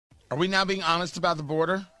Are we now being honest about the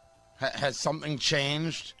border? Has something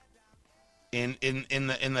changed in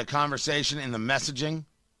the conversation, in the messaging,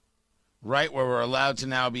 right, where we're allowed to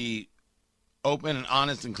now be open and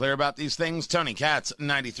honest and clear about these things? Tony Katz,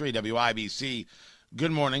 93 WIBC.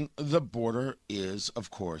 Good morning. The border is, of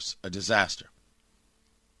course, a disaster.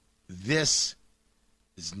 This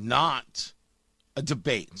is not a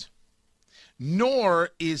debate,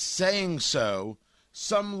 nor is saying so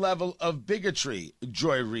some level of bigotry.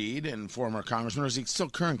 Joy Reid and former Congressman, or is he still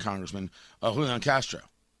current Congressman, Julian Castro?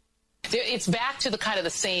 It's back to the kind of the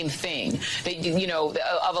same thing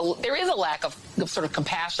that, there is a lack of sort of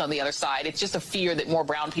compassion on the other side. It's just a fear that more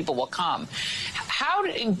brown people will come. How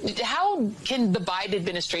can the Biden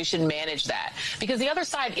administration manage that? Because the other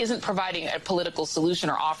side isn't providing a political solution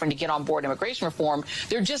or offering to get on board immigration reform.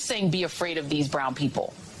 They're just saying be afraid of these brown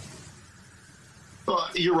people. Well,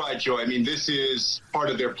 you're right, Joe. I mean, this is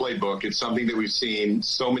part of their playbook. It's something that we've seen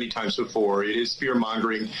so many times before. It is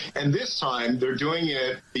fear-mongering. And this time, they're doing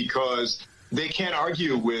it because they can't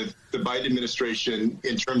argue with the Biden administration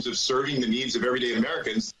in terms of serving the needs of everyday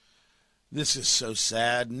Americans. This is so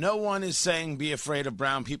sad. No one is saying be afraid of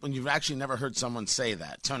brown people, and you've actually never heard someone say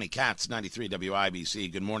that. Tony Katz, 93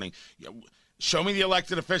 WIBC. Good morning. Show me the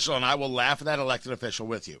elected official, and I will laugh at that elected official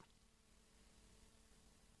with you.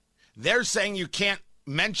 They're saying you can't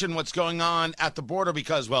mention what's going on at the border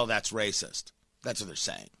because, well, that's racist. That's what they're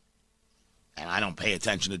saying. And I don't pay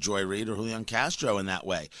attention to Joy Reid or Julian Castro in that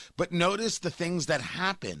way. But notice the things that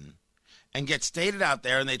happen and get stated out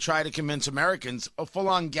there, and they try to convince Americans of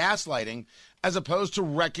full-on gaslighting as opposed to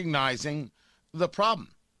recognizing the problem.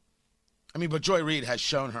 I mean, but Joy Reid has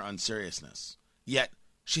shown her unseriousness. Yet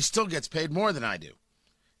she still gets paid more than I do.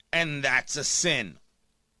 And that's a sin.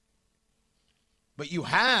 But you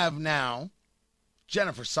have now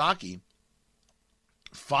Jennifer Psaki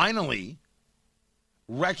finally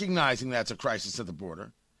recognizing that's a crisis at the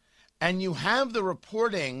border. And you have the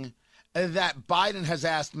reporting that Biden has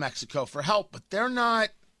asked Mexico for help, but they're not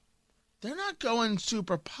going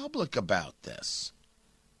super public about this.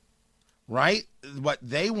 Right? What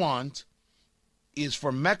they want is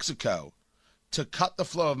for Mexico to cut the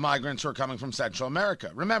flow of migrants who are coming from Central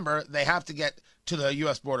America. Remember, they have to get to the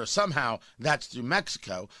U.S. border somehow. That's through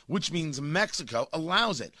Mexico, which means Mexico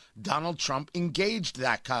allows it. Donald Trump engaged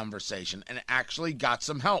that conversation and actually got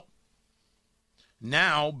some help.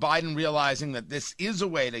 Now, Biden, realizing that this is a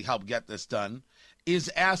way to help get this done, is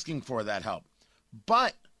asking for that help.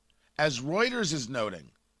 But, as Reuters is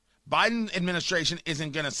noting, Biden administration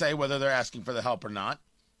isn't going to say whether they're asking for the help or not.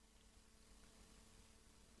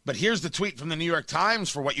 But here's the tweet from the New York Times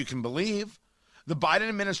for what you can believe. The Biden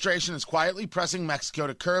administration is quietly pressing Mexico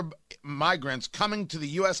to curb migrants coming to the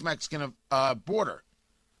U.S.-Mexican border.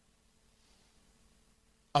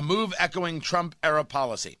 A move echoing Trump-era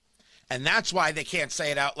policy. And that's why they can't say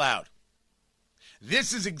it out loud.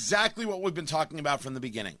 This is exactly what we've been talking about from the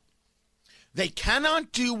beginning. They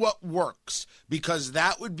cannot do what works because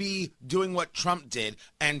that would be doing what Trump did.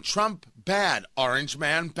 And Trump, bad. Orange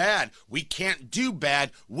man, bad. We can't do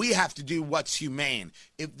bad. We have to do what's humane.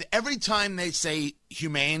 If every time they say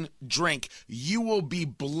humane, drink, you will be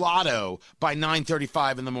blotto by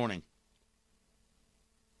 9:35 in the morning.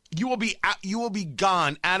 You will be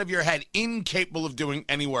gone, out of your head, incapable of doing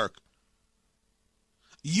any work.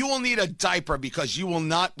 You will need a diaper because you will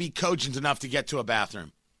not be cogent enough to get to a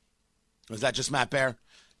bathroom. Was that just Matt Baer?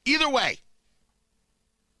 Either way,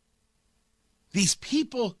 these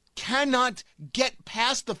people cannot get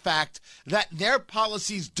past the fact that their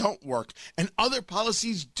policies don't work and other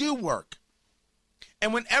policies do work.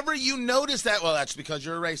 And whenever you notice that, well, that's because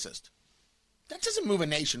you're a racist. That doesn't move a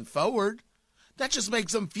nation forward. That just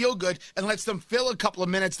makes them feel good and lets them fill a couple of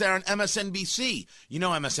minutes there on MSNBC. You know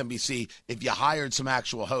MSNBC, if you hired some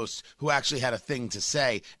actual hosts who actually had a thing to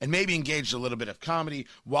say and maybe engaged a little bit of comedy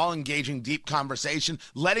while engaging deep conversation,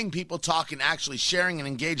 letting people talk and actually sharing and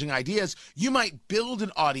engaging ideas, you might build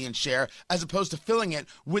an audience share as opposed to filling it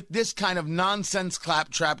with this kind of nonsense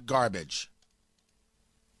claptrap garbage.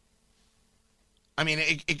 I mean,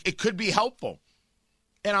 it could be helpful.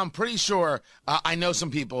 And I'm pretty sure I know some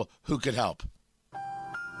people who could help.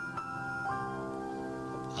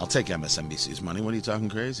 I'll take MSNBC's money. What are you talking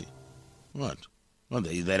crazy? What? Well,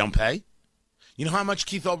 they don't pay? You know how much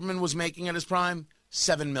Keith Olbermann was making at his prime?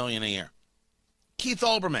 $7 million a year. Keith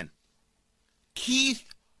Olbermann. Keith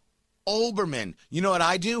Olbermann. You know what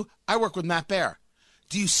I do? I work with Matt Baer.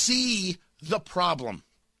 Do you see the problem?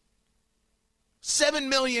 $7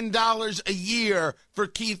 million a year for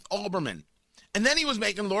Keith Olbermann. And then he was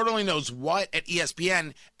making Lord only knows what at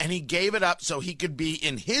ESPN, and he gave it up so he could be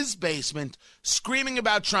in his basement screaming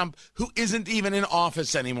about Trump, who isn't even in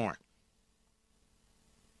office anymore.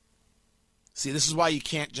 See, this is why you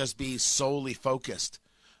can't just be solely focused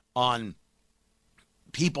on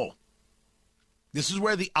people. This is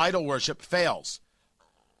where the idol worship fails.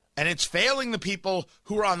 And it's failing the people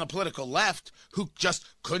who are on the political left who just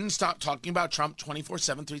couldn't stop talking about Trump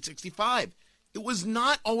 24/7, 365. It was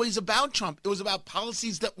not always about Trump. It was about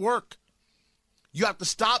policies that work. You have to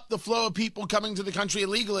stop the flow of people coming to the country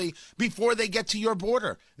illegally before they get to your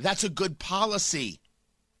border. That's a good policy.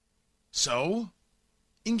 So,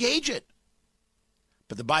 engage it.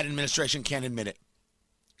 But the Biden administration can't admit it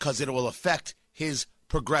because it will affect his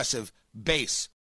progressive base.